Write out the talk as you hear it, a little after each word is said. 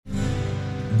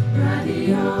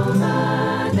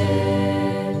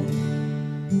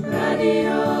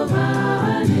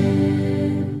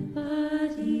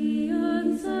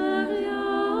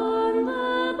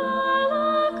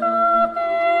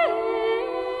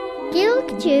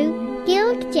QULKyn TEW,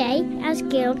 QULKyn TEW as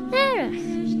Gael Nerach.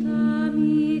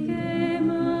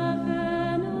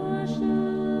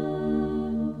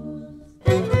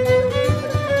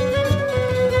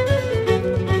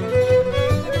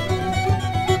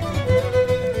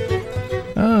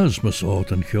 As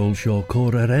masort and kiaull seo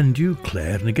cor Arrane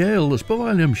Claare na Gael as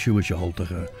bavalium siwys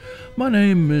altacha. My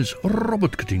name is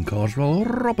Robert Cutting Carswell,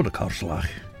 Robert a Carslach.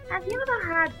 Have you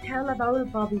ever had tell of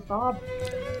old Bobby Bob?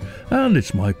 And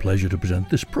it's my pleasure to present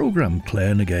this programme,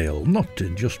 Claare na Gael, not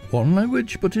in just one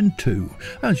language, but in two,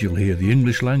 as you'll hear the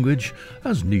English language,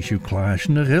 as Nishu Clash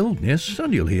na Gael, yes,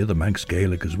 and you'll hear the Manx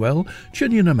Gaelic as well,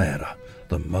 Chinian Amera,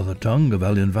 the mother tongue of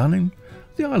Elin Vanning,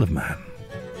 the Isle of Man.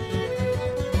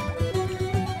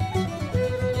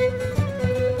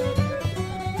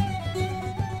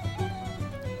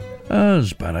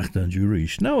 As Banach and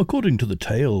Jurish. Now, according to the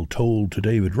tale told to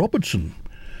David Robertson,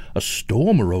 a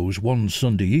storm arose one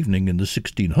Sunday evening in the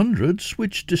 1600s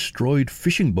which destroyed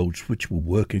fishing boats which were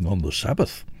working on the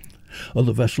Sabbath.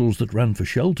 Other vessels that ran for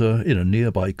shelter in a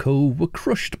nearby cove were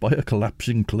crushed by a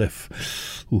collapsing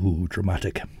cliff. Ooh,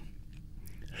 dramatic.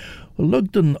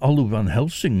 Lugden Van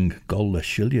Helsing gol le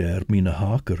Shillier mina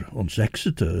Harker ons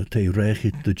Exeter te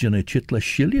regit de jene chit le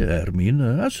Shillier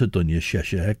mina as hedunje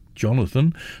sheshek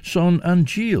Jonathan son and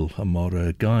Gael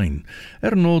amor gain.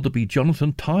 No de be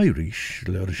Jonathan Tyrish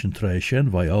lerischen treishen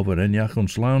vai over enjach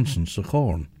ons Lansen se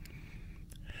horn.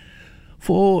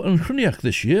 For Anchuniach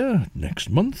this year, next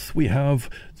month, we have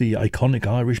the iconic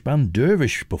Irish band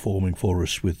DERVISH performing for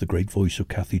us with the great voice of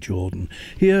Cathy Jordan.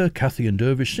 Here, Cathy and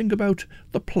DERVISH sing about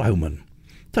the ploughman.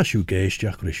 Tashu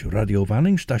geestiach rish radio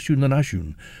vanning, stashu na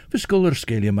nashun, viskuller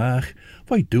scalia mach,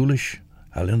 vai doolish,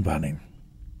 Alan vanning.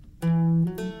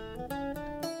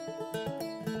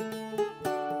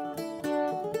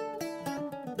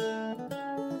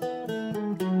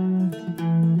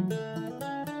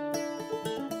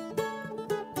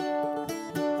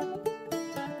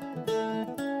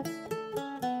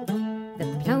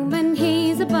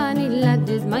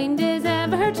 His mind is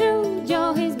ever true,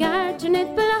 Joe, his garter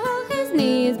knit below his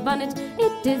knee, his bonnet,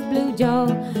 it is blue, Joe.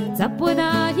 It's up with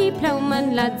all ye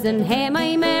ploughman lads, and hey,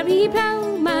 my merry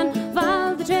ploughman, of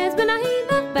all the tradesmen I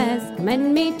love best,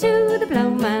 commend me to the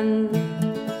ploughman.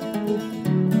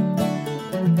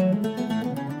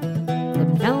 The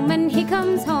ploughman, he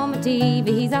comes home at eve,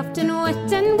 he's often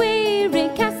wet and weary,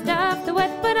 cast off the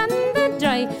wet, but on the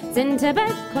dry, sent to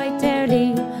bed quite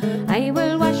early. I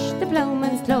will wash the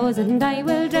ploughman's clothes and I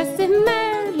will dress him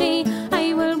early.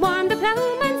 I will warm the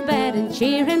ploughman's bed and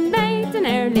cheer him late and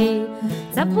early.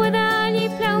 Sup with all ye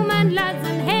ploughman lads,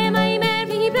 and hey, my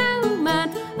merry ploughman,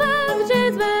 of all the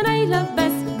tradesmen I love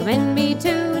best, commend me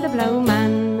to the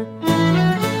ploughman.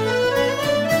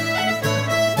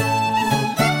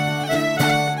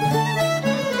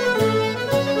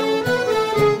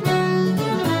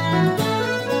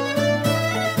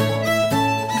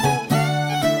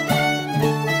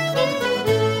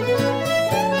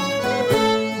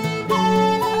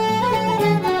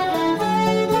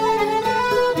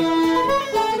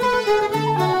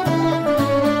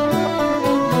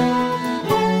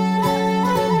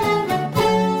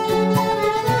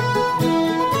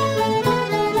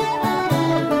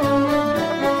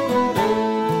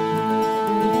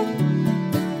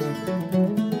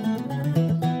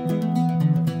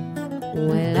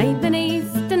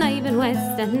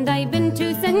 And I've been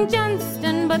to St.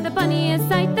 Johnston, but the funniest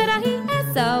sight that I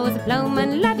saw was a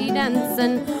ploughman laddie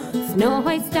dancing, snow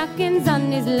white stockings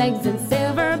on his legs and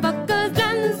silver buckles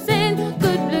glancing,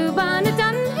 good blue bonnet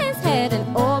on his head,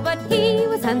 and oh, but he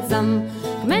was handsome.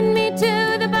 Commend me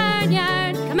to the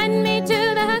barnyard, commend me to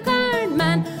the corn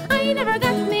man. I never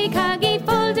got me coggy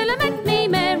full till I met me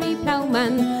merry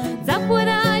ploughman. Up with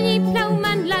all ye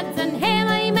ploughman lads, and hey,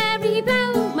 my merry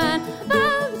ploughman,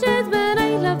 all the tradesmen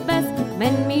I love best,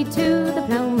 commend me to the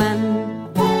ploughman.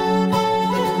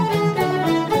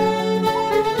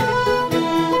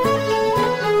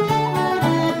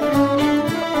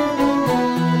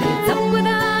 It's up with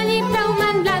all ye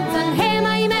ploughman lads, and hey,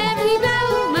 my merry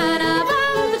ploughman, of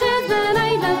all the tradesmen I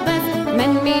love best,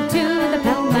 commend me to the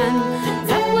ploughman.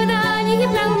 It's up with all ye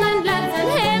ploughman lads, and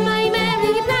hey, my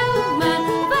merry ploughman,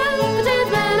 of all the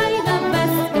tradesmen I love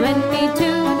best, commend me to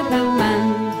the ploughman.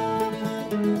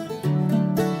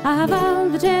 Of all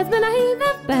the tradesmen I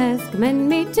love best, commend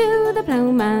me to the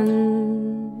ploughman.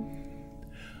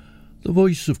 The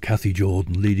voice of Cathy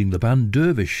Jordan leading the band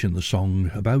Dervish in the song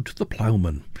about the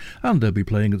ploughman, and they'll be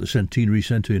playing at the Centenary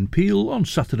Centre in Peel on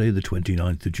Saturday the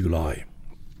 29th of July.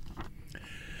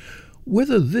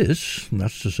 Whether this,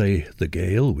 that's to say the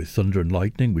Gael with thunder and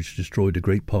lightning which destroyed a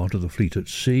great part of the fleet at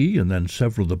sea, and then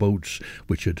several of the boats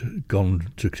which had gone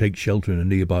to take shelter in a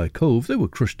nearby cove, they were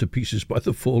crushed to pieces by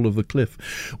the fall of the cliff.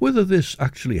 Whether this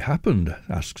actually happened,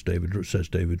 says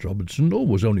David Robertson, or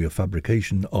was only a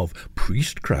fabrication of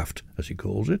priestcraft, as he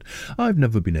calls it, I've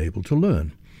never been able to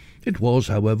learn. It has,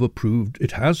 however,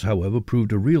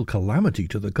 proved a real calamity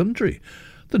to the country.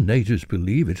 The natives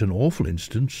believe it an awful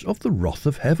instance of the wrath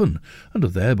of heaven, and are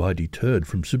thereby deterred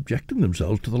from subjecting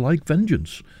themselves to the like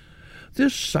vengeance.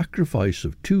 This sacrifice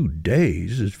of 2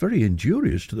 days is very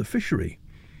injurious to the fishery.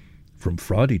 From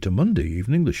Friday to Monday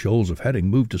evening the shoals of herring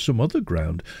move to some other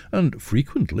ground, and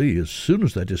frequently, as soon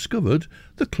as they're discovered,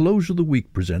 the close of the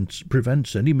week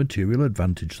prevents any material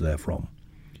advantage therefrom.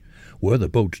 Were the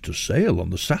boats to sail on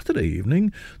the Saturday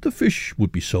evening, the fish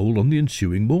would be sold on the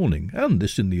ensuing morning, and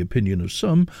this, in the opinion of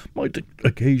some, might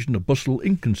occasion a bustle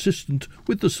inconsistent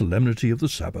with the solemnity of the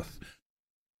Sabbath.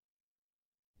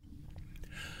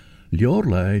 Lior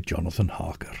lei Jonathan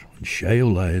Harker, and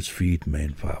Sheo lei's feed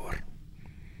main power.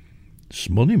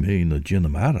 Smonny me na gin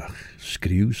amarach,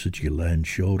 skriw sa gilen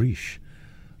shorish,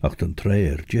 ach den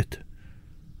treer jit.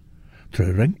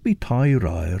 Tre renk mi tai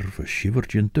rair for shiver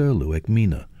gin derlu eg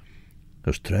mina,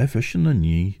 as tre fishen na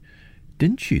nie,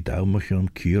 dint she dau machon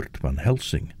Kiert Van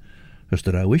Helsing, as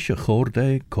der awish a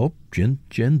chorde kop gin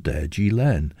de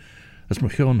gilen, as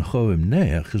machon choim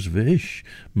neach as vish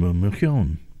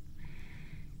machon.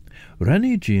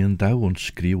 Rennie Jean dau on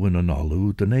skriwen an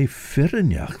alu, den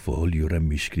firrenjach vol jurem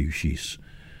mi skriw shies.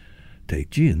 Take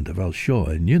Jean de vel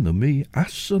shaw en yin me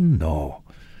as an na.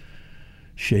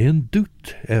 Shean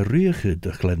doet rieche de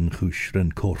glenchush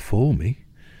ren corfo me.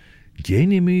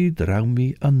 Jenny me drau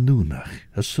me an noonach,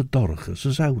 as sedorches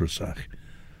as aurasach.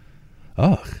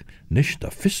 Ach, nish da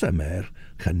fissa mer,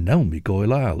 gen nou me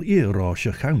goilal,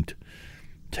 rasche gaunt.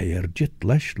 Teer jit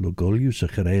lesh logolius a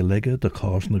gereilege de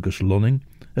kaasnagus lunning,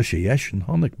 as she eshen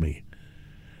honnig me.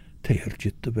 Teer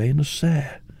jit de wene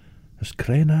sae, as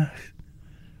krenach.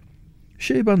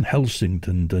 She Van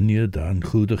Helsington dunje dan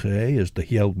goedige as de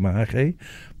hielg maag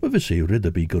maar we see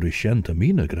ridder be gorishenta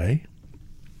mina grey.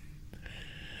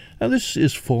 And this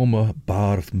is former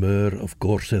Barth Mer of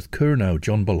Gorseth Curnow,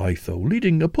 John BOLITHO,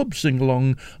 leading a pub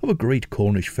sing-along of a great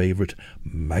Cornish favourite,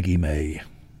 Maggie May.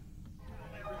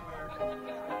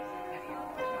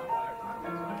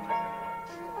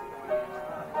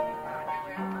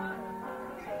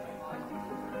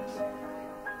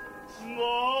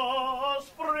 The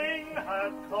spring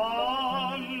had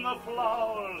come, the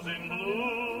flowers in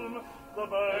bloom, the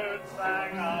birds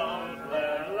sang out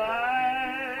their lay.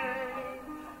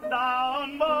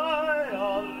 Down by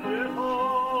a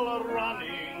little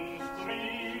running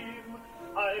stream,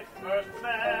 I first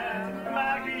met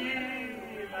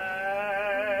Maggie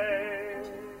May.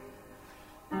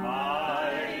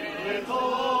 My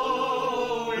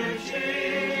little witchy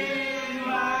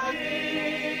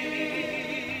Maggie,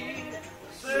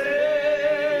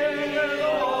 sing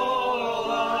all the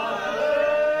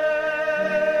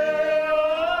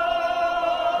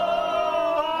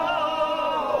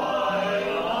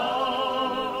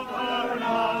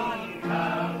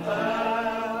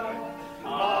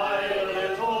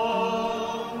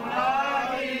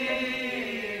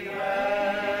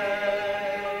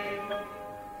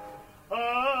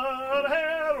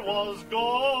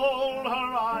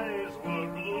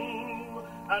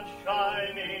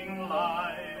shining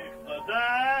like the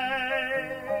day.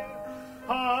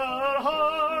 Her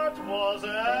heart was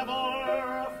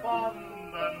ever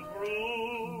fond and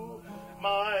true,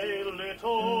 my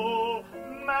little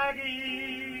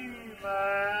Maggie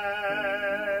May.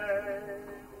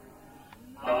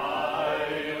 My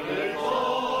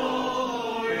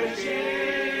little witchy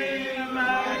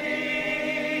Maggie,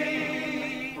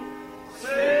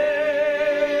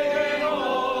 sing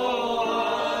all the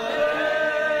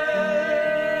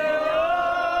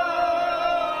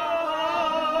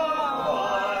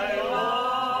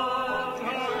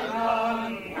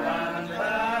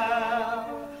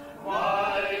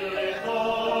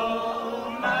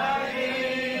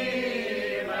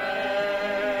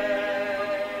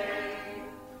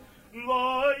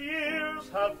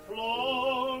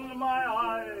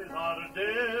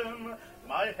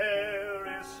my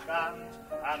hair is scant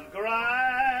and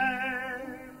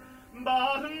grey,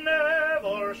 but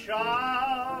never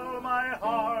shall my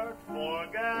heart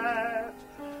forget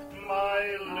my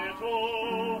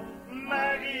little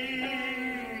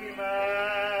Maggie May.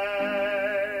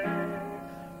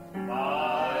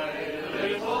 My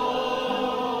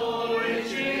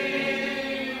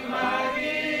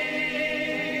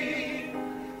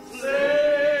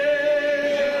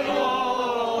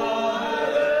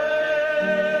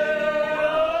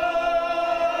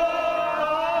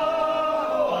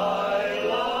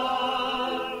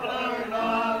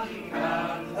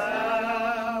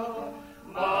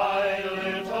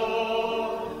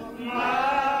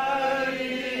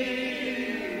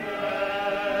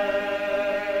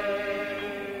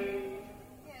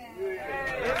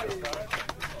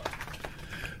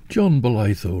John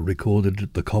BOLITHO recorded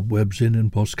at the Cobwebs Inn in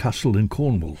Boscastle in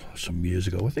Cornwall some years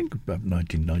ago. I think about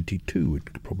 1992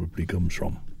 it probably comes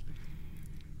from.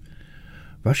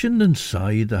 Vashin den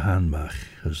sai de hanmach,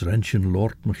 as wrenchen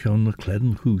lort machon na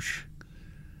cledden hoosh.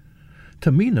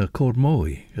 Tamina cord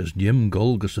moi, as nim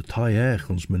golgus a tai ech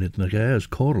ons minute na gaes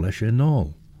corlesh in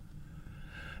all.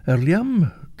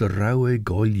 Liam de rauwe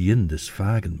goil yindis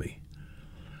fagen me.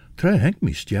 Tre henk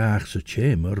me stiach sa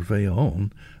chamber vei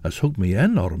on, as hug me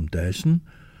enorm desen,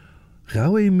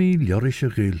 rauwe me ljorische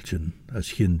gilchen,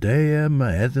 as hindea ma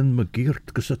edden ma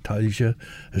giert gus a talje,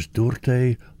 as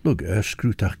doorte lug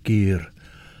erscrutach gier.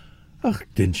 Ach,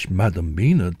 dinch Madam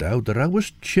Mina dou de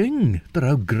rauwes ching, de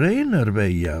rauw grain vei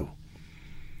jou.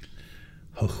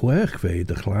 Chwech vei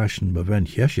de glaasjen me wen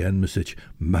jesjen me sich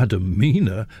Madam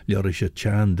Mina, ljorische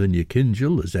chan den je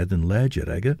kinjel as edden ledger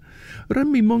egge,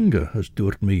 ren mi munga as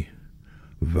doort me.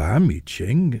 Va mi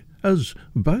ching as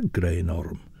bag grain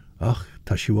orm, ach,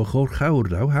 tas je wach or chawr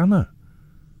dou hanna.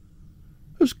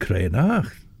 As krein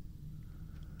ach.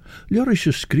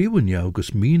 Ljorische skriwen jou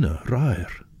gus Mina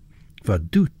raer, va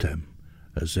doet hem,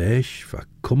 as eich va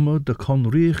kumme de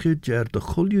conrieche ger de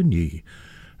chulje nie,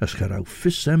 as gerau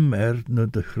fissem na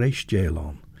de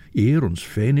chreisjelan, eer ons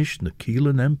fenish na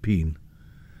kielen en pien.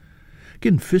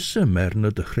 Gin fissem na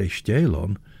de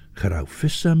chreisjelan, gerau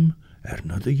fissem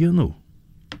na de jenu.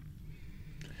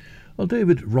 Well,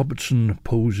 David Robertson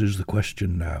poses the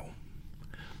question now.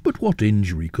 But what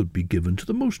injury could be given to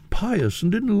the most pious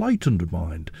and enlightened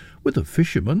mind, with a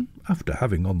fisherman, after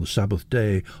having on the Sabbath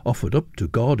day offered up to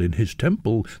God in his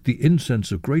temple the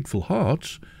incense of grateful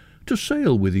hearts, to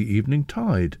sail with the evening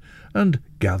tide, and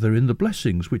gather in the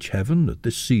blessings which heaven at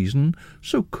this season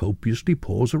so copiously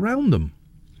pours around them?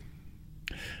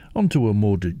 On to a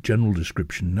more general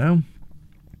description now.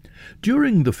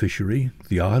 During the fishery,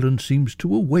 the island seems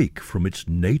to awake from its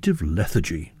native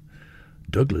lethargy.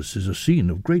 Douglas is a scene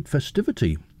of great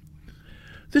festivity.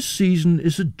 This season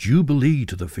is a jubilee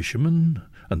to the fishermen,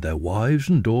 and their wives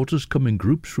and daughters come in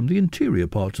groups from the interior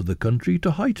parts of the country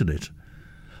to heighten it.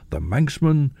 The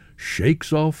Manxman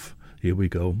shakes off, here we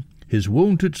go, his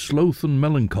wonted sloth and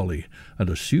melancholy, and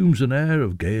assumes an air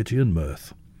of gaiety and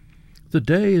mirth. The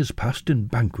day is passed in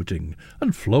banqueting,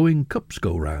 and flowing cups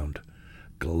go round.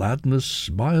 Gladness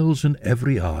smiles in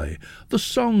every eye, the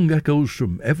song echoes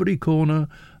from every corner,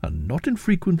 and not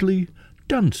infrequently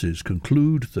dances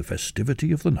conclude the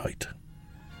festivity of the night.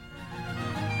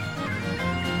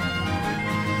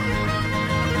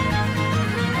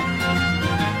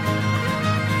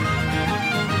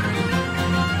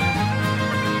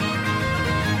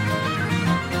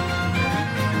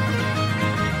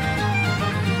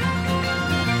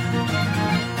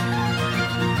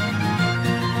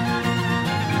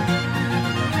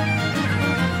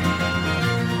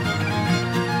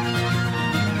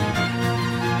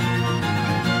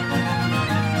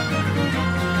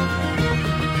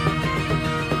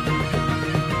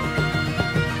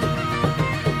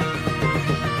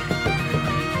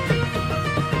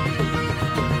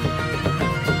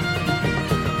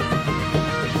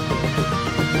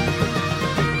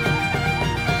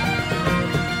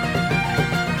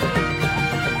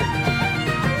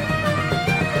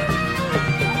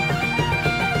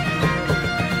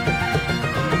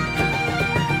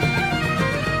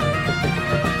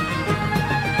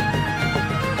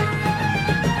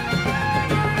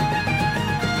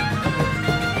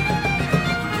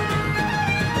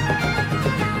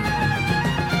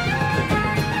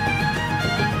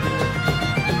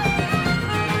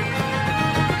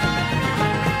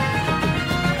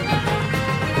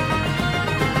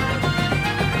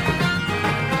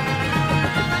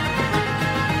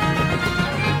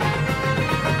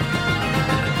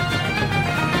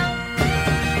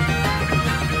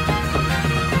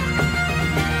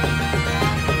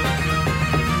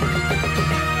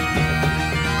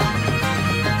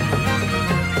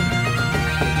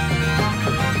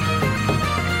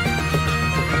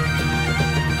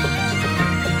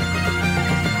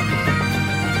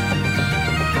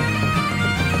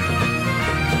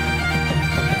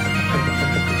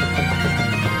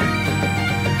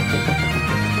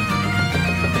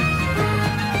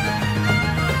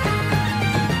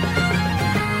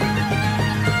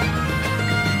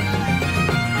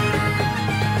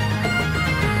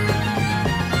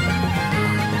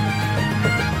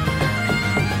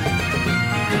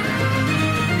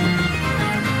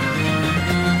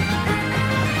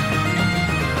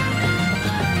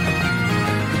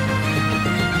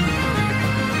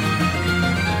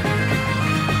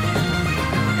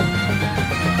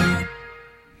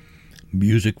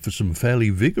 music for some fairly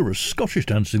vigorous Scottish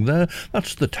dancing there.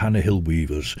 That's the TANNAHILL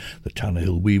Weavers. The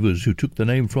TANNAHILL Weavers, who took the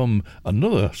name from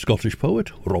another Scottish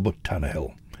poet, Robert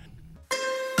Tannahill.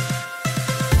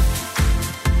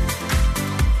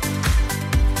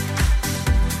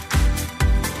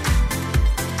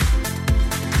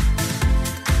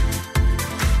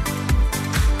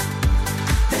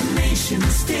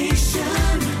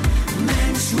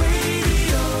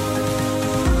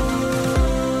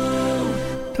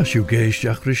 Tashu geis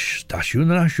jachrish stasiwn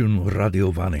rasiwn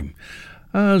radio vanning.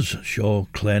 As Shaw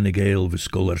Claare Gael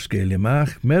viscolar scalia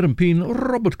mach, Merenpeen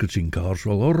Robert Kutzin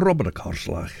Carswell or Robert a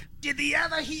Carslach. Did the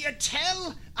other hear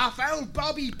tell of old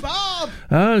Bobby Bob?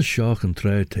 As Shaw can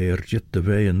try teir jit de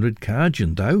vey and rid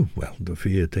cajun dow, well, the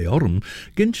fear te orm,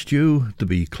 ginst you to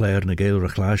be Claare Gael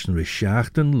reclashen with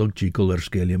shachten, lugji guller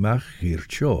scalia mach, hier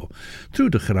Shaw,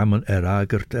 through the grammen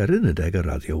agert ehedydd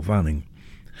radio vanning.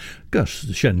 Gus,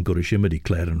 the shen gurishim die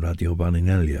Claare radio vanning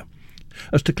elia.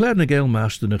 As de Claare Gael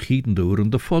master na chieden door en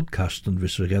de podcasten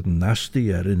vissergedden nasty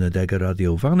ehedydd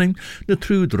radio vanning, na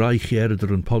true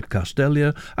dreichjerder en podcast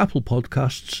elia, Apple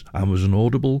Podcasts, Amazon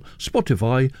Audible,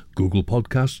 Spotify, Google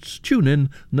Podcasts, TuneIn,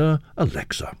 na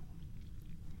Alexa.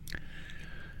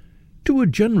 To a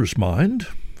generous mind,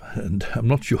 and I'm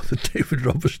not sure that David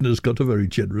Robertson has got a very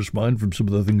generous mind from some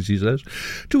of the things he says,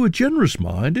 to a generous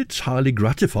mind it's highly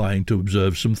gratifying to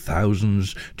observe some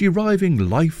thousands deriving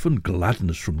life and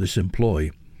gladness from this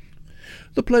employ.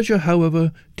 The pleasure,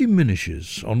 however,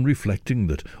 diminishes on reflecting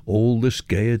that all this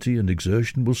gaiety and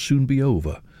exertion will soon be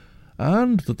over,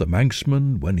 and that the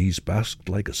manxman, when he's basked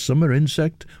like a summer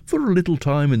insect for a little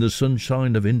time in the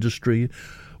sunshine of industry,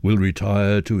 will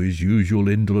retire to his usual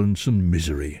indolence and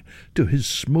misery, to his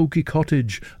smoky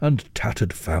cottage and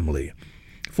tattered family.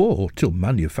 For, till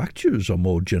manufactures are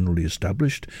more generally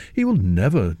established, he will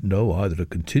never know either a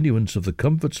continuance of the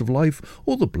comforts of life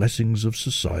or the blessings of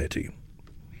society.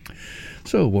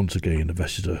 So, once again, the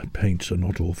visitor paints a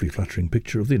not awfully flattering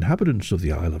picture of the inhabitants of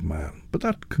the Isle of Man. But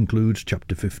that concludes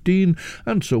chapter 15,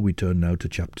 and so we turn now to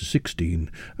chapter 16,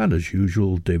 and as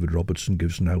usual, David Robertson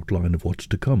gives an outline of what's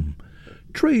to come.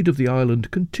 Trade of the island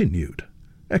continued.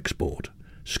 Export.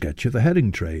 Sketch of the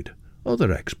herring trade. Other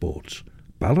exports.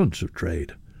 Balance of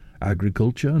trade.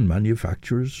 Agriculture and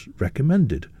manufacturers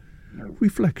recommended.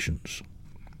 Reflections.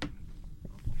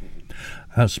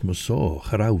 As me saw,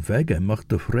 gerau vege mag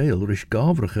de vreil rish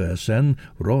gavrige sen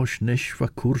rosh nish va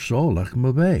koersolach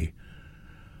me bij.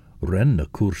 Renne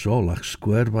koersolach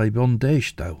square by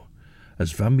bondestau,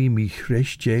 as vami mi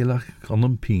chresh jelach on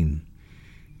een pien.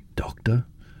 Doctor,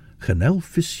 genel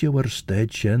fissio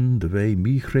steed shen de wei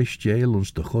mi chresh jel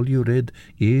ons de cholju red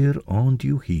aan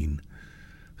du heen.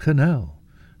 Genel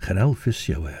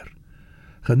fissio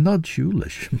Genad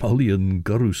schulish, malian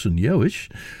garus en joish.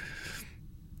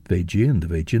 Ve jint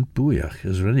boeiach,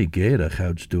 as renny geirach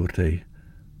houds doorte.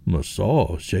 Ma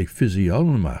saw, she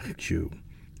physiolmach chew.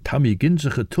 Tammy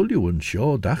ginzach a tulju en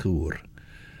shaw dachoor.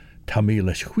 Tammy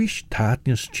lesh huish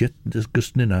tatnius chit des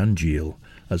gusnin angel,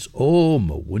 as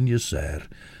ma wunja ser.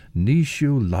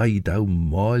 Nishu lie dow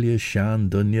malje shan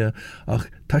dunja, ach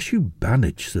tashu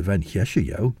banich se ven heshe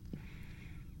jou.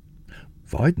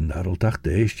 Vaiden arl dacht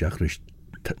de eestjach rish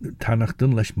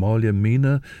tannachten lesh malje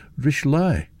mina rish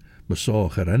lai. Me saw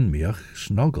Arrane miach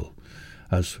snoggle,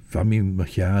 as vami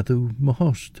machadu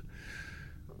mahost.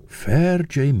 Fair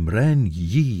je mren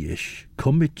ye-ish,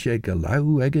 commit je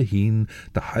galau ege heen,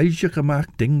 de heilje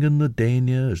gemaakt dingen de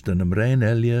denia, as de mren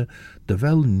elia, de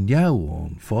wel njau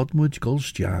on, fodmuj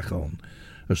golstjach on,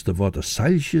 as de wat a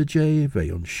seilje je,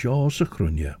 vei on shaw se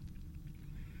grunje.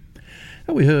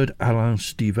 Now we heard Alain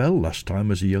STIVELL last time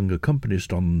as a young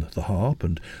accompanist on the harp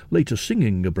and later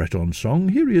singing a Breton song.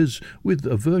 Here he is with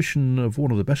a version of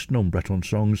one of the best-known Breton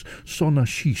songs, Son à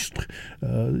Chistre.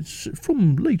 It's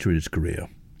from later in his career.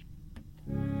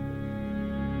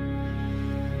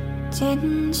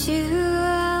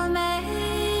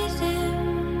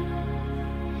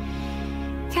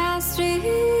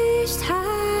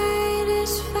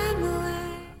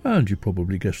 And you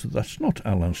probably guessed that that's not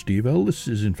Alain STIVELL, this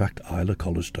is in fact ISLA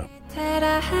CALLISTER.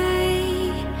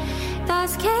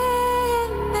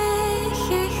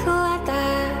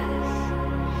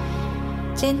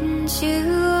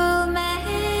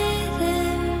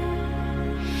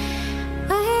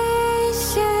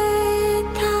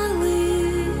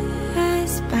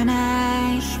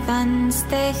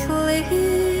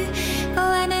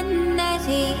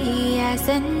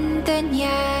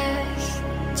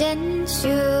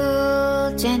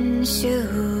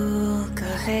 Jenshul,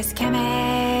 koches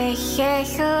kemech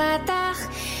echladach.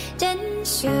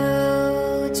 Jenshul,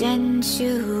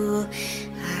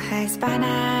 aches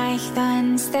banach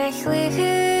dan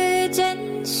stechluhu.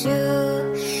 Jenshu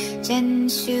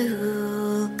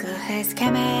Gohes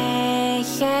Kame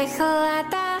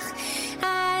Shechladach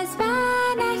as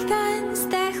Banach Dance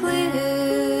the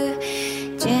Hlu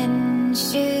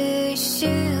Jenshu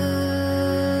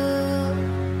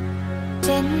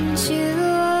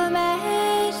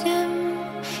Madam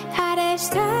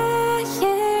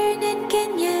Hadestacher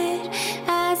Ninkenyer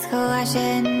as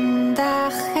Hoashen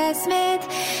Dach Esmith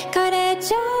Cottage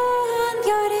John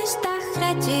Yorish Dach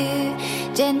Raju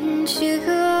Jenshu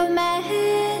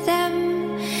Madam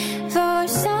for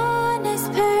son is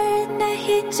per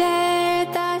Nahijer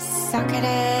the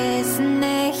Socrates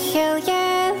Nihil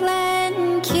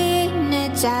Yellen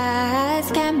Kinajaz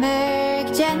Kamerg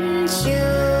Jenshu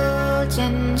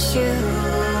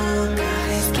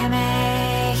Guys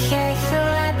Kamerg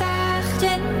Hechladach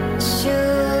Jenshu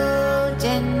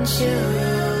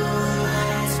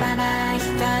as Banach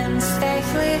Dance the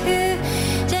Hlu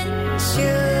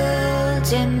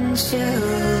Jenshu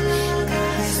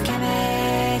Guys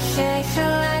Kamerg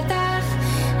Hechladach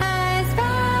as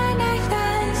Banach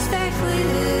Dance the Hlu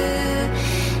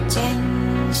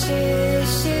Jenshu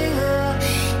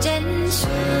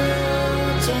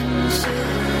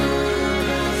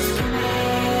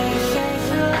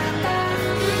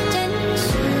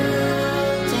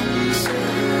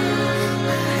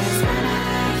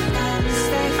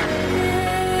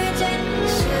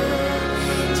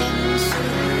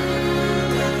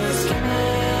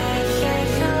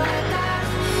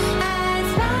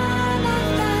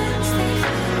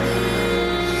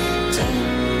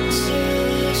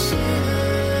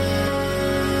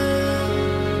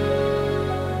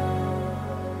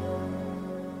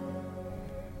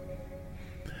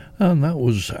And that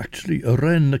was actually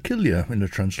Arrane in a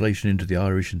translation into the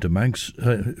Irish into Manx,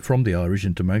 from the Irish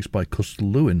into Manx by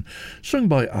Custal Lewin, sung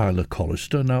by ISLA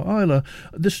CALLISTER. Now, ISLA,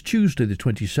 this Tuesday, the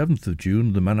 27th of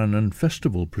June, the Marwnad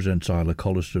Festival presents ISLA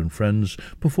CALLISTER and friends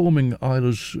performing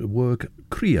ISLA's work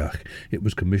Criach. It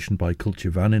was commissioned by Culture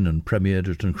Vannin and premiered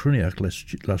at Cruniach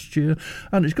last year,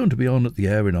 and it's going to be on at the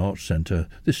Arrane Arts Centre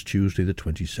this Tuesday, the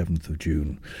 27th of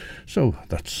June. So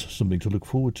that's something to look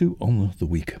forward to on the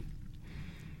week.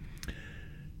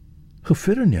 Cha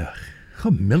firneach, cha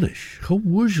millish, cha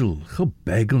wuzzle, cha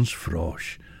begans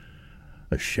frosh.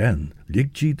 A shen,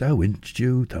 ligji da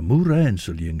wintju, ta moerain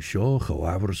sulling shaw, cha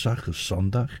waversach a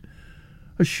sondach.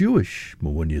 A shuish,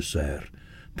 mo when ye ser,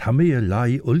 tammy a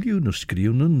lai ulju na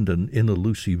skriunen den in a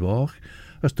lucy vach,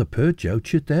 as ta pert jou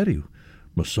chit eriu.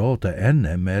 Ma saw ta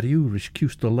enem eriu, rish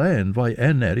custa lane, vai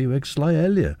eriu ex sly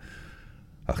elia.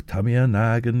 Ach tammy a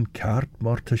nagen, cart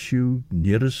marta shu,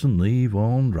 nearest an leave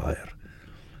on ryer.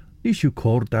 Is you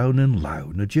cord down in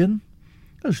lawn a gin,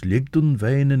 as ligdun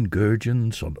vein in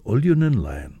gurgeons on ullion in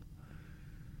lane.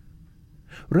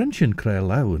 Renshin cry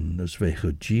lawn as ve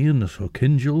gien as ho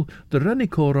kinjel, the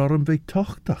rennicor arm ve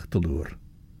tochtach de lure.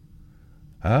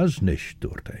 As nish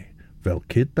doorte, vel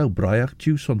kid thou braiach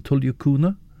juice on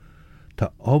tuljukuna,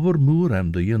 ta overmoer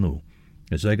am de yenu,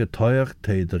 as ega toyach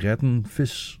te de redden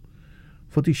vis,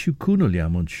 for the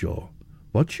shukunaliam on shaw.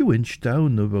 Wat you inch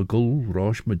down of a gull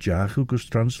rosh majachugus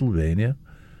Transylvania?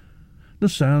 Na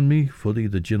sound me fuddy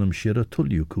the ginum shira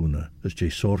tuljukuna, as je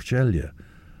sorch elia,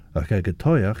 ach ega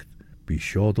toyach be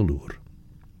shaw the lure.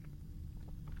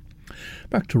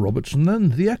 Back to Robertson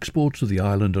then. The exports of the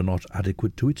island are not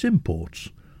adequate to its imports.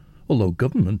 Although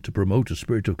government, to promote a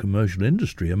spirit of commercial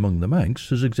industry among the Manx,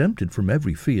 has exempted from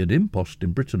every fee and impost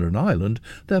in Britain and Ireland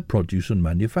their produce and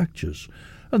manufactures,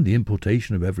 and the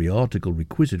importation of every article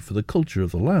requisite for the culture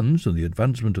of the lands and the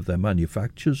advancement of their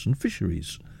manufactures and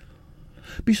fisheries.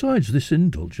 Besides this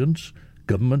indulgence,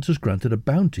 government has granted a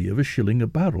bounty of £1 a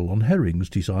barrel on herrings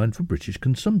designed for British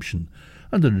consumption,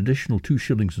 and an additional 2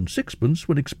 shillings and sixpence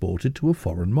when exported to a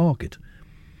foreign market.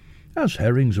 As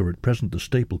herrings are at present the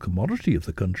staple commodity of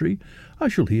the country, I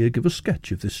shall here give a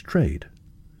sketch of this trade.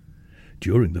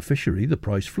 During the fishery, the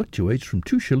price fluctuates from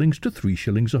 2 shillings to 3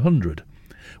 shillings a hundred.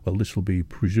 Well, this will be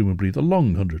presumably the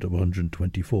long hundred of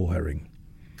 124 herring.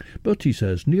 But, he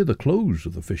says, near the close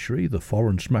of the fishery, the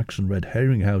foreign smacks and red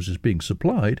herring houses being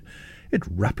supplied, it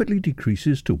rapidly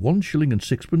decreases to 1 shilling and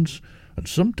sixpence, and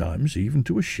sometimes even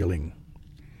to 1 shilling.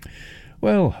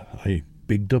 Well, I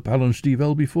bigged up Alan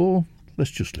STIVELL before.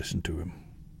 Let's just listen to him.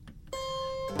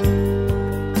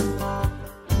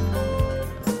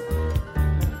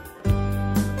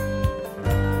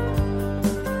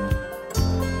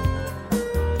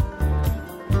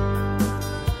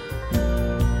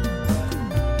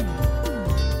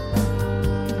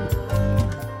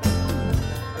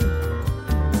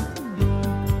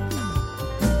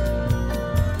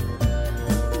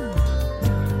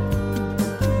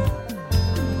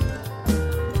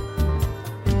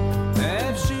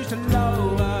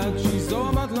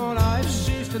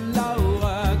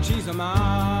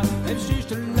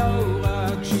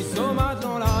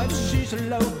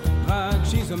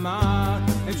 she's a maat.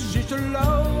 If she's a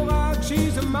Laura,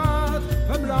 she's a maat.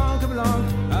 A blanc, a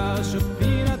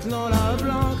chopinat, Lola, a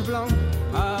blanc,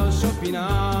 a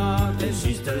chopinat. If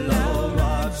she's the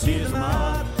Laura, she's a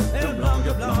maat. A blanc,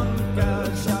 a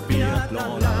chopinat,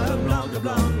 Lola, a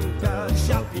blanc, a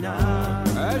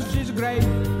chopinat. She's great,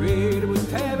 we would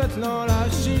have it, Lola,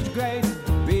 she's great,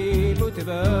 we would have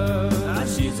it.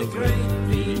 She's a great,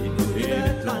 we would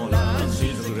have it, Lola,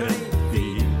 she's a great.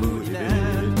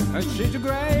 She's a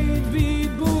great beat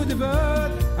boot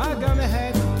bird. I got my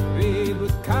head, beat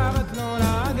boot carrot,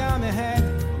 Lola. I got my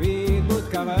head, beat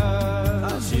boot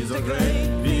carrot. She's a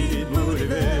great beat boot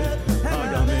bird.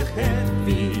 I got my head,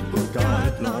 beat boot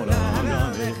carrot, Lola. I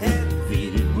got my head,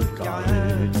 beat boot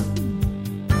carrot.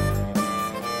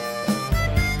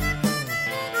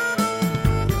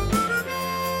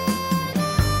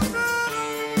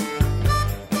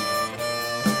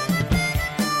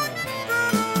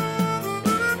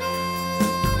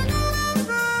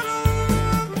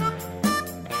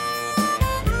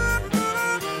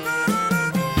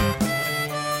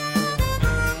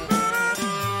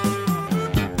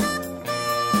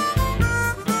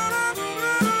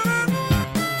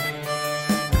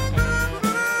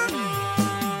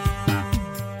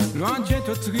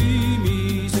 Three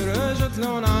miseres,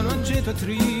 Lona, non c'è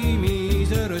three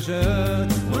miseres.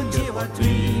 Non c'è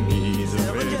three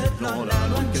miseres, Lona,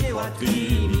 non c'è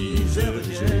three miseres.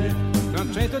 Non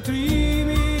c'è three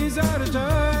miseres.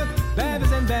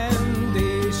 Babies and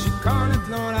bendy, she can't it,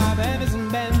 Lona. Babies and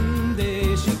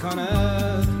bendy, she can't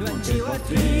it. Non c'è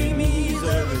three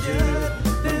miseres.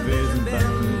 Babies and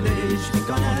bendy, she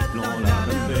can't it, Lona.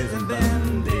 Babies and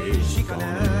bendy, she can't it.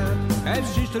 If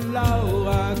she's the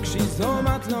Laura, she's a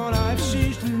mat, Lola. If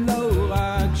she's the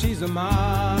Laura, she's a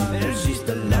mat. If she's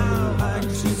the Laura,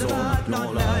 she's a mat,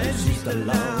 Lola. If she's the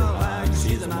Laura,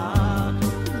 she's a mat.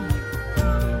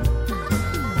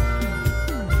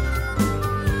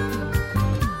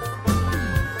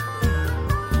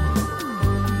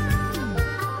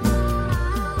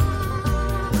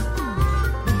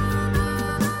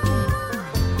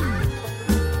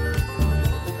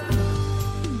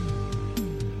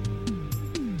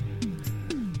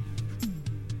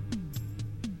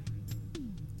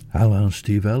 Alain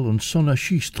Stivell and Son à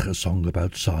Chistre, a song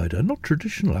about cider, not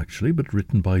traditional actually, but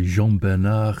written by Jean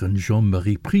Bernard and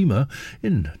Jean-Marie Prima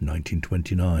in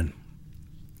 1929.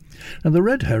 And the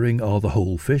red herring are the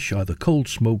whole fish, either cold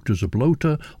smoked as a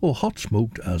bloater or hot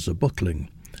smoked as a buckling.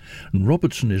 And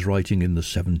Robertson is writing in the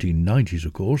 1790s,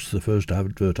 of course. The first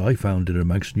advert I found in a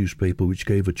Manx newspaper which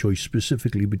gave a choice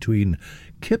specifically between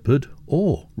kippered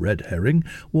or red herring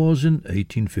was in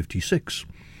 1856.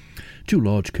 Two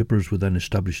large kippers were then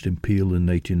established in Peel in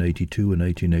 1882 and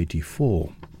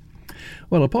 1884.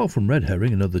 Well, apart from red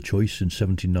herring, another choice in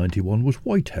 1791 was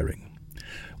white herring.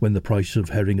 When the price of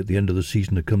herring at the end of the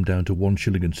season had come down to 1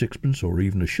 shilling and sixpence, or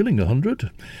even 1 shilling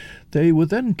 100, they were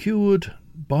then cured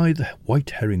by the white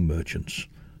herring merchants.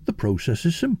 The process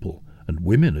is simple, and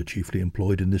women are chiefly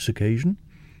employed in this occasion.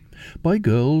 By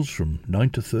girls from 9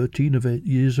 to 13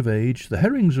 years of age, the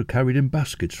herrings are carried in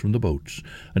baskets from the boats,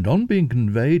 and on being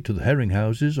conveyed to the herring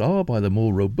houses are, by the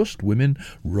more robust women,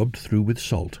 rubbed through with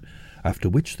salt, after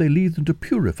which they leave them to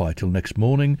purify till next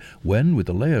morning, when, with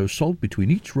a layer of salt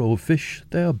between each row of fish,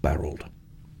 they are barrelled.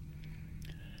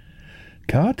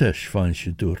 Cartesh finds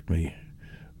je dúirt me.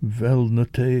 Wel na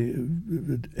te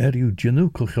you ginu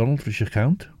colchonal for je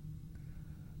count?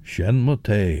 Shen mo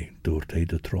te, dúirt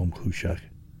de trom chúsach.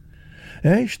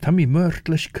 Eis tam I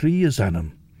myrtles cries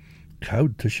anam.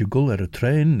 Chaud ta si gul a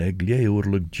trein ag lé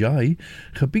oorlug jai,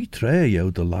 gebie tre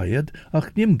jou de laiad,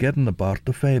 ach nim gern a bart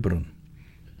de feberen.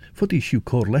 Fod siw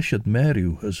corlesiad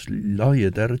meriw as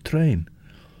laiad a trein.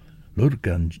 Lug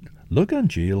an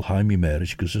jail haimi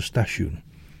merish gus a stasiwn.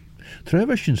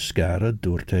 Trevesh in skara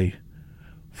dúirt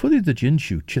Fod de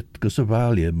jinsiw chit gus a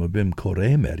valia ma bim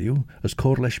coré meriw as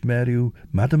corlesh meriw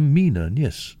Madam Mina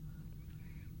nis.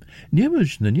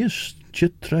 Niemers na nis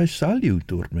chit tre saliw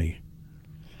dúirt me.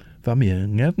 Va mi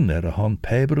ngedden a han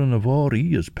peberen a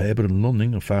vori as peberen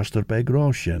lunning a faster bij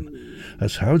grosjen.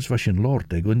 As houds was in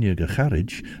lord eg unje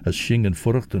gecharrig as shingen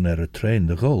furchten a trein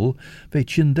de gul, ve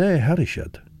chinde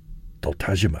harishad. Tot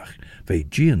hajimach, ve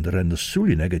giender en de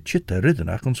sulin eg a chit a ridden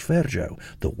ach ons verjou,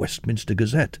 the Westminster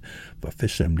Gazette, va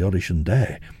fissem lorischen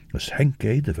day, as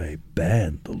henke de ve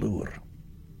ban de lure.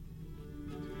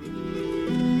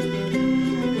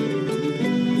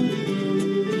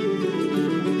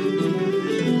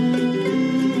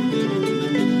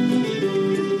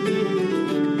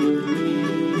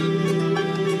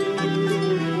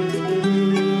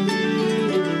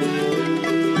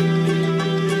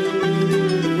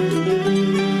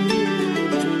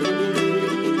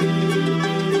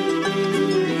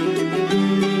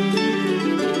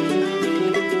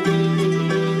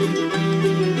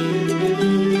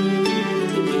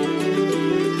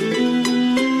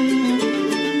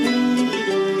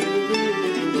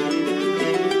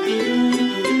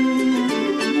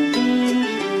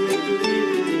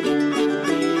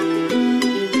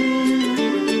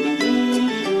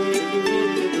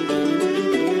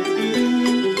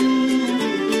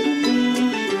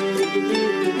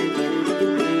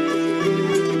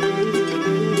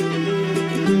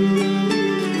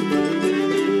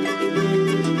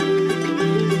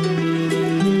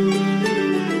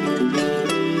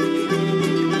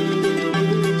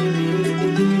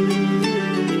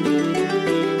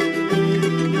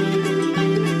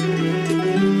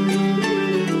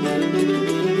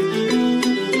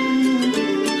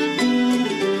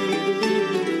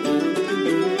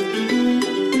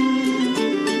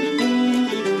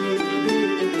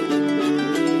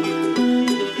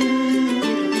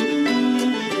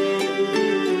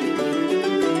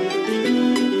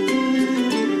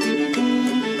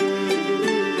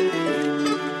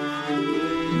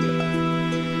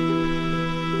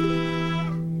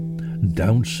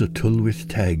 Downce Tylwyth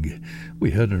Teg.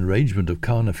 We heard an arrangement of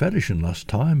Carna Ferishin last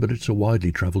time, but it's a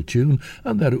widely travelled tune,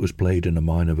 and there it was played in a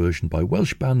minor version by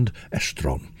Welsh band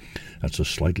ESTRON. That's a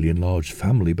slightly enlarged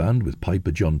family band with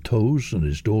piper John Toes and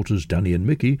his daughters Danny and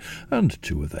Mickey, and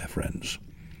two of their friends.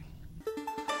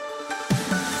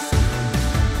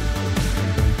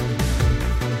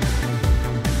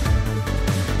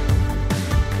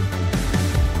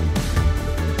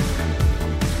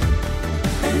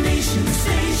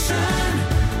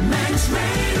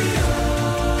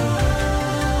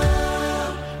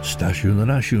 Stasiwn yn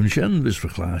asiwn sien fys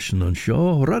verglaasjen yn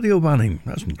sio radio banning,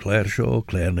 as yn Claare sio,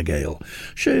 Claare na Gael.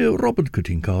 She Robert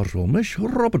Cutting Carswell, mish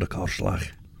Robert a Carslach.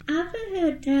 Have you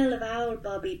heard tell of our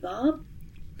Bobby Bob?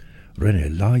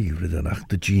 Renne lai ridden ach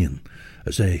de Jean,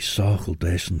 as sachel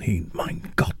dessen heen.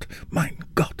 Mein Gott,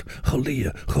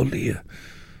 cholia, cholia.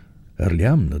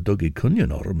 Liam na duggy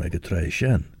cunyan or mega trai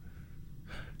sien.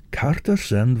 Carter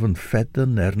sen van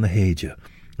fedden na heidje,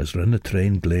 as renne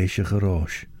train glacier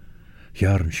garage.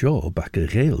 Jaren sio back a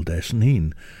Gael dessen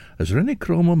heen, as renne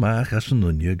kroma maag as een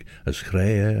unjug, as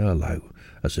chreie a lau,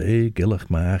 as gillach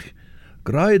maag.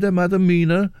 Graide madam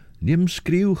Mina, nim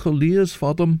skriw cholias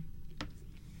fodum.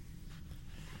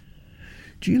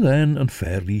 Gilen and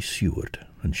fairly Seward,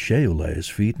 and Sheol his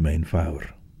feet main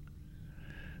fower.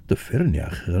 De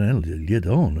firnjach gan lid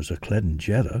on as a cledden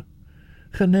jedda.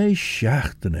 Gene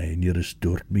schachten neer is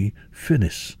doort me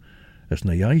finis, as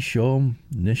na jai shom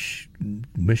nish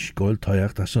mish goil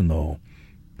tayacht as a no.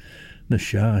 Na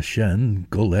sha shen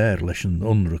gul leschen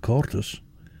unrecortus.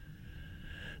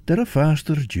 Der a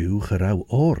faster Jew gerau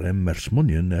orem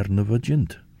mersmunjen na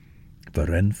vagint.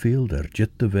 Renfield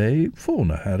jit de wei,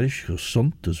 fona harish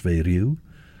gesund as wei riu.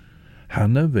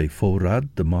 Hanne wei voorrad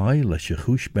de mai lesje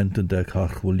goes benten der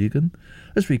karchwoligen,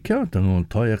 as we kaarten on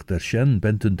toyach der shen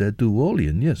benten der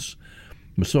duolien, yes.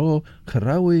 Me so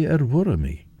geraui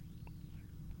wurremi.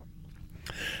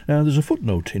 Now there's a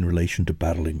footnote in relation to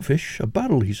barreling fish. A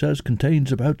barrel, he says,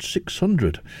 contains about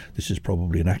 600. This is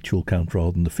probably an actual count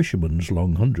rather than the fisherman's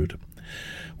long 100.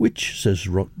 Which, says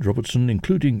Robertson,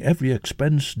 including every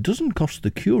expense, doesn't cost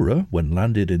the curer, when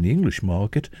landed in the English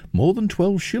market, more than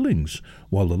 12 shillings,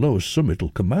 while the lowest sum it'll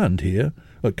command there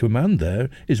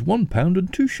is £1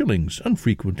 and 2 shillings, and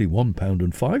frequently £1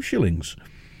 and 5 shillings.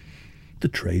 The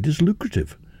trade is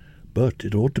lucrative, but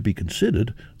it ought to be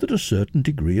considered that a certain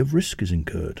degree of risk is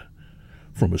incurred.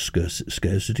 From a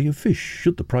scarcity of fish,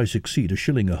 should the price exceed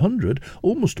 £1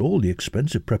 almost all the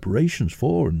expensive preparations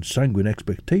for and sanguine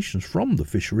expectations from the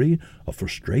fishery are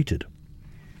frustrated.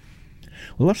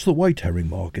 Well, that's the white herring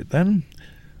market then.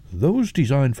 Those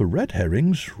designed for red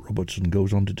herrings, Robertson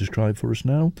goes on to describe for us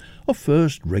now, are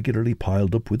first regularly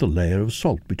piled up with a layer of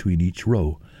salt between each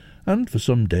row, and for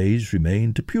some days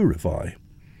remain to purify.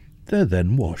 They're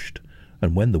then washed,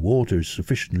 and when the water is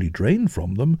sufficiently drained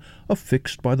from them, are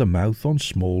fixed by the mouth on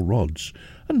small rods,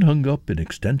 and hung up in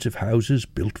extensive houses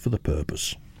built for the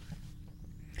purpose.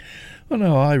 And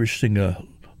our Irish singer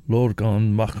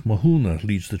Lorgan Macmahuna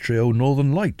leads the trio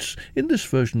Northern Lights in this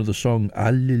version of the song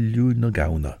Aililiu na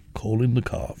gamhna, calling the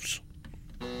calves.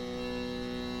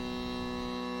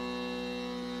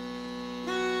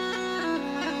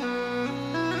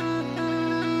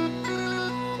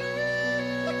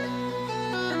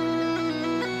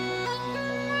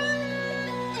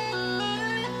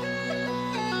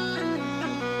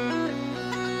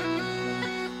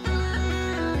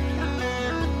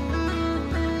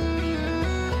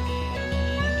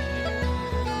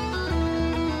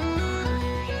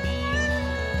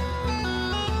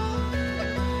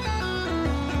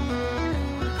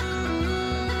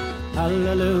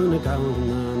 Aililiu na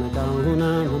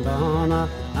gamhna,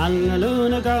 Aililiu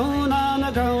na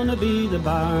gamhna be the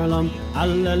barlum.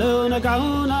 Aililiu na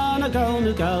gamhna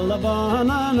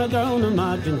galabana, na gamhna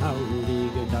imagine how we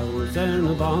get out in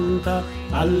a bonta.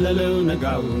 Aililiu na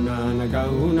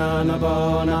gamhna na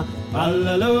bona.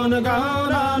 Aililiu na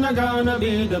gamhna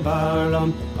be the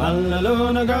barlum.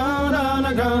 Aililiu na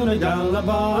gamhna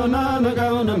galabana, na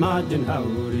gamhna imagine how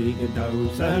we get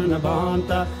out in a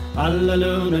bonta.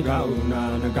 Aililiu na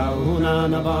gamhna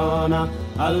na bona.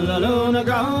 Aililiu na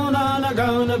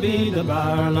gamhna be the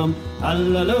barlum.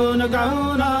 Aililiu na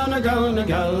gamhna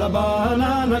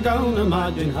galabana, na gamhna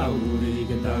imagine how we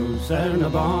get out in a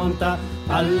bonta.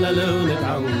 Aililiu na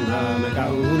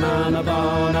gamhna na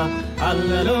bona.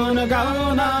 Aililiu na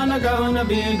gamhna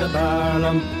be the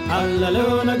barlum.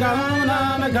 Aililiu na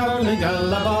gamhna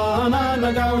galabana,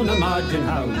 na gamhna imagine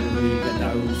how we get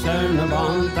out in a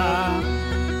bonta.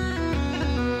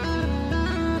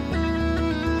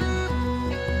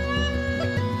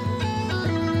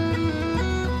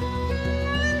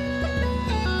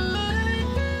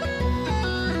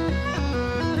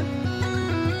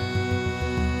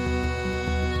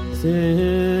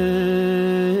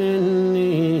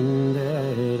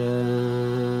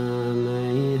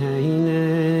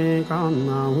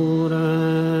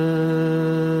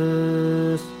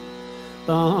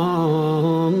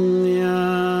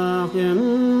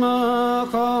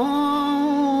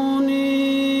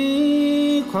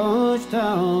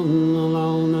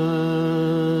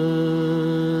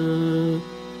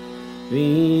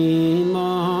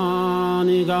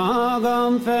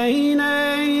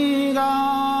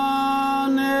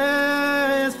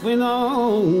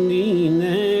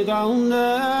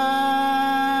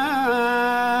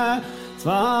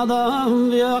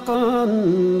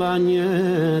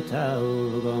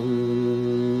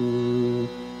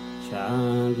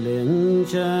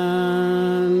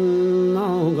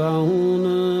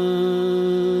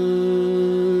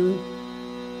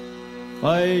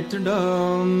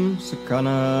 Feiterdom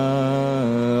sakana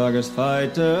agus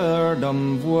feiterdom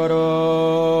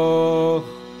vuoroch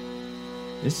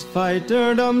is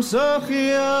feiterdom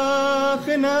sochiach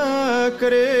in a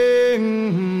kring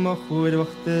machud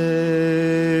wachter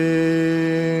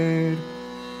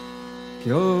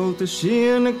kiaull te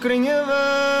zien a kringe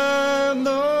weg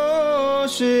do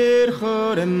shir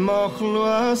chor in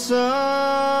machluasach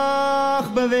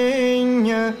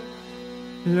bevinje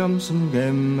Lamsam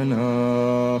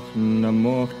gemmenach na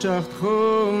mochtacht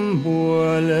chum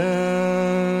boelen.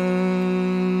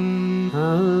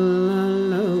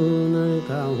 Hallelujah,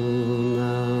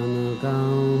 gauna,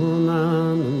 gauna,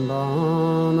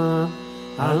 bana.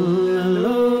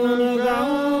 Hallelujah,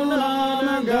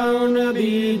 gauna, gauna,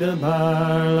 be the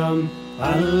barlam.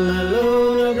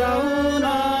 Hallelujah,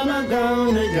 gauna,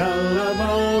 gauna,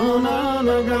 galabona,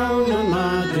 gauna,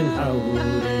 margin, how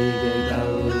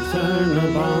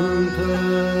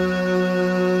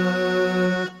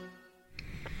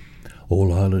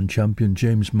All-Ireland champion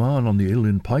James Mann on the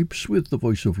uilleann pipes with the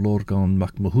voice of Lorgan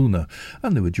MacMahuna,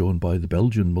 and they were joined by the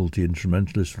Belgian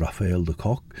multi-instrumentalist Raphael de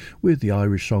Kock with the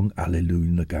Irish song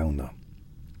Aililiu Gamhna.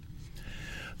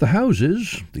 The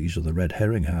houses, these are the red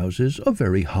herring houses, are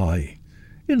very high,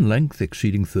 in length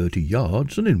exceeding 30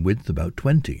 yards and in width about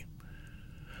 20.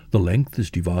 The length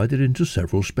is divided into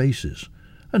several spaces,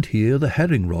 and here the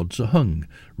herring rods are hung,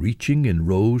 reaching in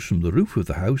rows from the roof of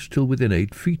the house till within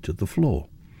 8 feet of the floor.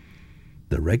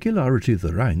 The regularity of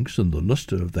the ranks and the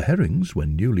lustre of the herrings,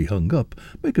 when newly hung up,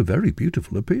 make a very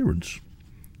beautiful appearance.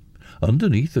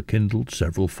 Underneath are kindled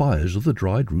several fires of the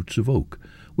dried roots of oak,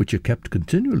 which are kept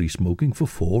continually smoking for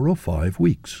 4 or 5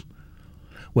 weeks.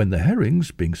 When the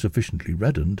herrings, being sufficiently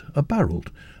reddened, are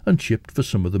barrelled and shipped for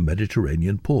some of the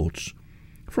Mediterranean ports,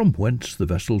 from whence the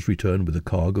vessels return with a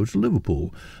cargo to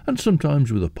Liverpool, and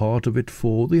sometimes with a part of it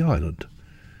for the island.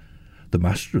 The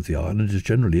master of the island is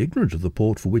generally ignorant of the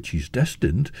port for which he is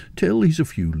destined till he's a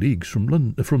few leagues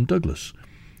from Douglas.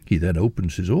 He then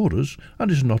opens his orders, and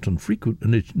it not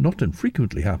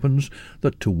infrequently happens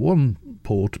that to one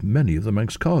port many of the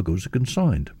Manx cargoes are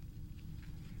consigned.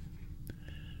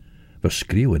 Fy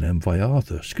sgriwen vai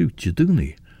Arthur, scoot je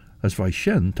dúni, as vai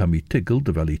shen tam I tiggle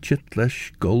de valley chit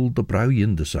lesh gold de brau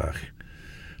yindasach.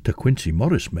 Ta Quincy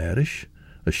Morris merish,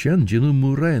 a shen jinu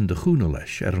murain de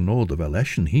choenelesh an orde wel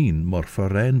eschen heen, maar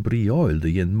verrein brioil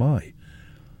de yin mai.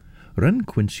 Ren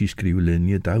Quincy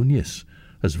skriwlinje downjes,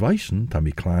 as weisen tam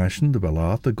I klaasjen de wel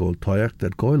Arthur gold toyak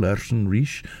dat goilersen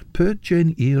rish pert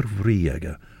jen eer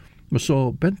vriege, maar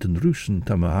so benten russen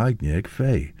tam a haigneg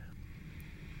fei.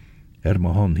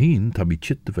 Ma hon heen tam I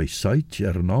chit de vei sait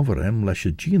an overhem lesh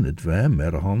a genid vem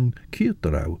hon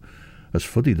kierterau, as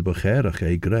fuddy de begerach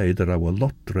grei der a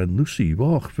lot ren Lucy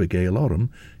wach ve Gael orm,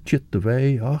 chit de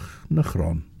vei ach na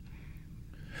chron.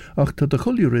 Ach ta de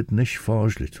chuljurid nish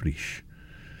fajlit rish,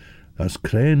 as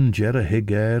krein jere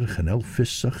higer genel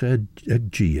fissach eg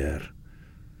gier.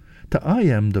 Ta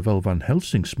de wel Van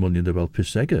Helsing smuljen de wel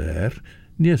pisegge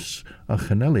Nies, a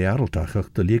genelli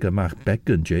arltachach de liga mach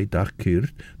bekken jay dag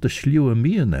kiert, de sluwe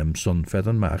mienem son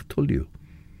feather mach tulju.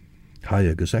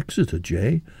 Hayagus Exeter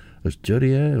jay, as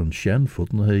Jerry and Shen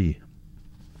Fudden he.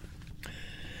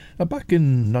 Back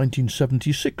in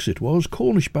 1976 it was,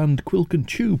 Cornish band QULKYN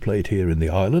TEW played here in the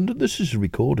island, and this is a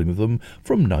recording of them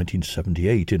from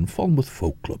 1978 in Falmouth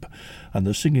Folk Club, and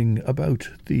they're singing about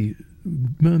the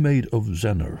Mermaid of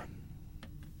Senor.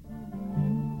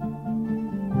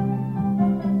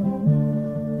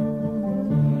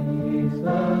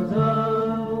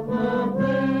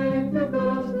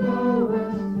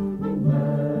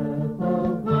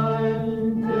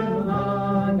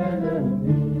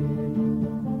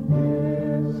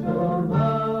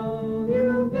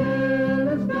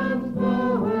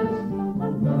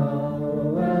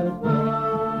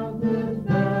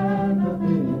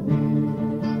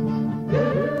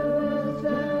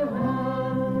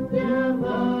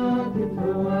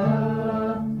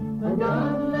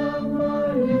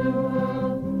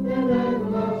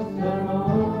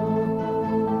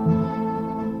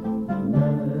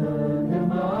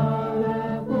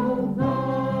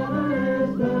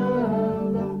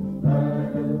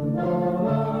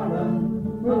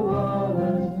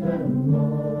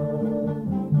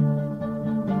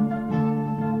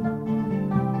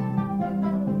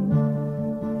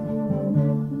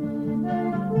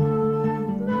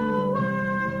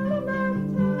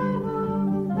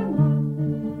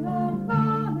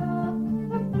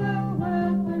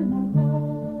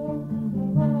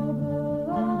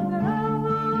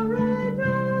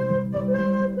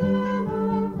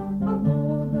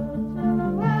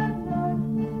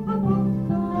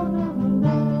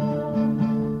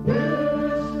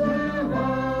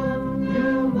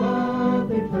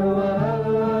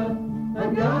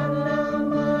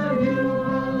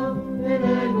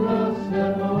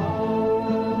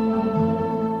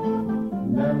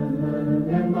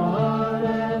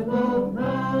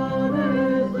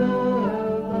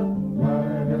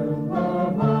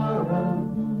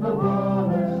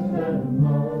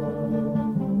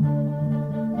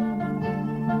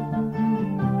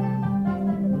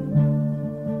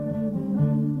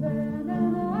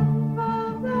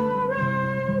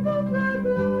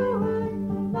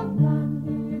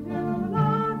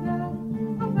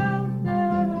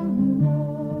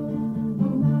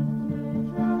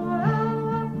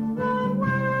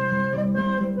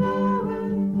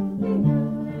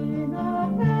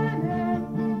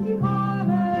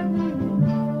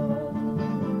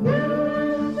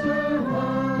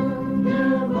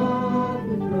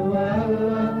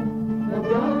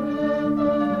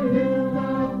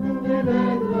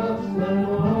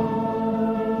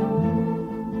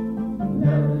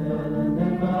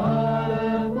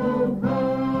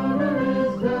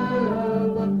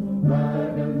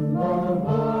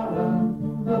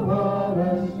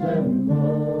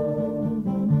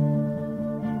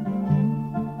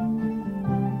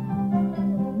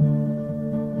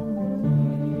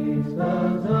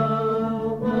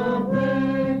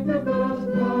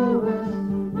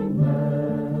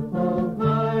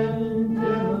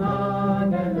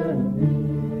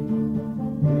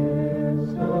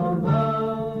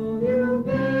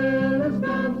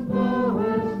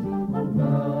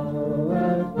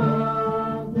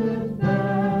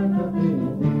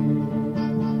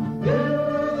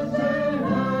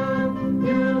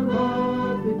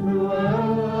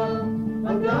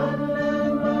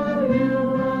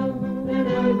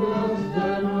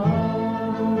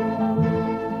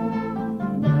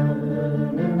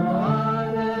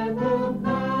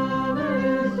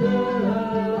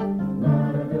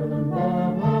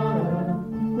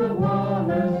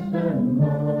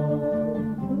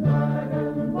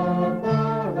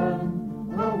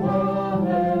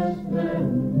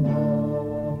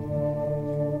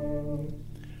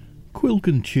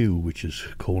 QULKYN TEW, which is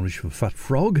Cornish for fat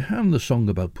frog, and the song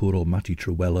about poor old Matty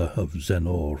Trewella of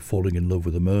Senor falling in love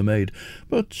with a mermaid,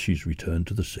 but she's returned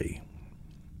to the sea.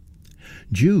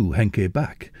 Dew henke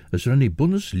back, as renny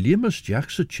bunnes liemus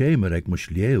jacks a chamber eg mush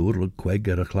leeur lug queg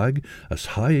a clag, as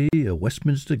high a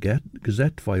Westminster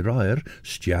Gazette vai raer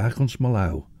stiach ons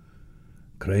malau.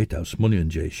 Creit aus munion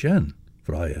jay shen,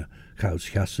 vrije, chaus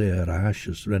chasse ash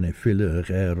as renny fille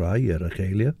a rai a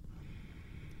Aililiu.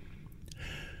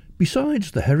 Besides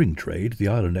the herring trade, the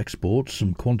island exports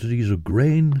some quantities of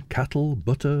grain, cattle,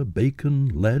 butter, bacon,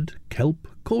 lead, kelp,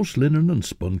 coarse linen and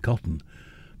spun cotton.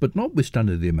 But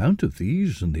notwithstanding the amount of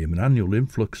these and the annual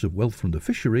influx of wealth from the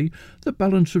fishery, the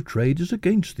balance of trade is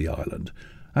against the island,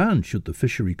 and should the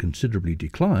fishery considerably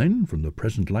decline from the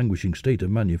present languishing state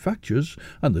of manufactures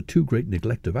and the too great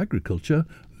neglect of agriculture,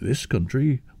 this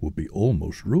country would be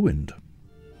almost ruined.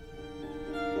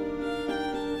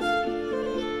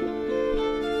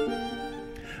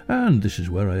 And this is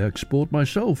where I export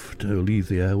myself to leave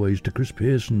the airways to Chris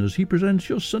Pearson as he presents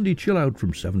your Sunday Chill Out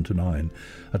from 7 to 9.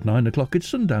 At 9 o'clock it's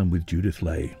Sundown with Judith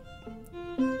Lay.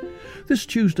 This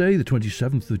Tuesday, the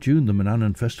 27th of June, the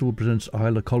Manannan Festival presents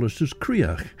ISLA CALLISTER's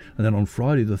Creach, and then on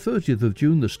Friday, the 30th of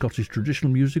June, the Scottish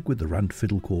traditional music with the RANT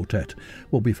FIDDLE QUARTET.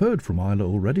 Well, we've heard from ISLA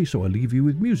already, so I leave you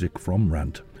with music from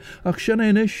RANT. Ach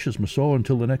Shanainish, as Masaw,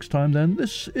 until the next time then,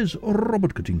 this is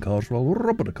Robert Cutting Carswell,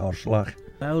 Robert a Carslach.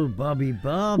 Old Bobby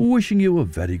Bob. Wishing you a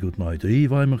very good night.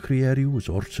 Eve I'm a creeriu as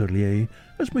ortserlier,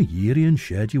 as my yeary and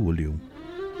shed you will you.